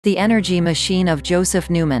The Energy Machine of Joseph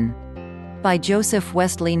Newman. By Joseph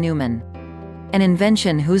Westley Newman. An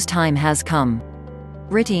invention whose time has come.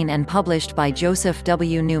 Written and published by Joseph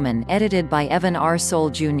W. Newman, edited by Evan R. Soule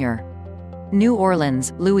Jr. New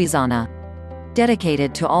Orleans, Louisiana.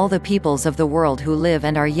 Dedicated to all the peoples of the world who live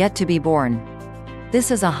and are yet to be born. This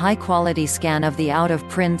is a high-quality scan of the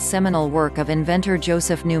out-of-print seminal work of inventor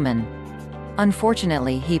Joseph Newman.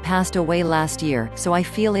 Unfortunately, he passed away last year, so I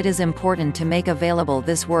feel it is important to make available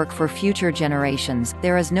this work for future generations.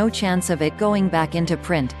 There is no chance of it going back into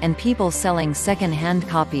print, and people selling second-hand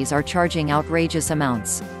copies are charging outrageous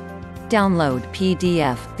amounts. Download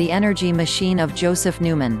PDF, The Energy Machine of Joseph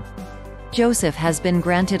Newman. Joseph has been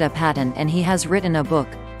granted a patent and he has written a book.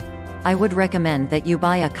 I would recommend that you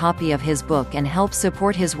buy a copy of his book and help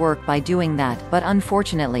support his work by doing that, but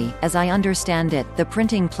unfortunately, as I understand it, the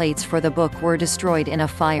printing plates for the book were destroyed in a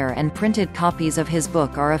fire and printed copies of his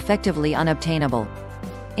book are effectively unobtainable.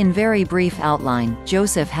 In very brief outline,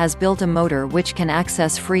 Joseph has built a motor which can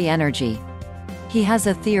access free energy. He has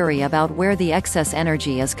a theory about where the excess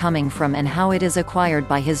energy is coming from and how it is acquired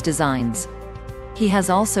by his designs. He has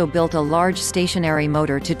also built a large stationary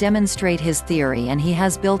motor to demonstrate his theory, and he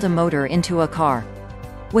has built a motor into a car.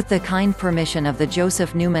 With the kind permission of the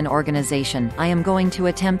Joseph Newman Organization, I am going to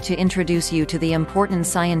attempt to introduce you to the important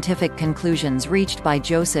scientific conclusions reached by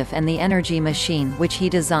Joseph and the energy machine which he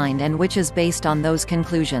designed and which is based on those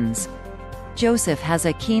conclusions. Joseph has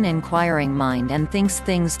a keen inquiring mind and thinks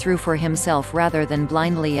things through for himself rather than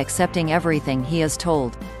blindly accepting everything he is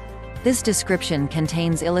told. This description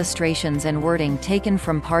contains illustrations and wording taken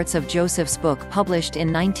from parts of Joseph's book published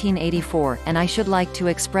in 1984, and I should like to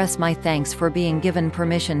express my thanks for being given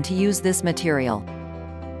permission to use this material.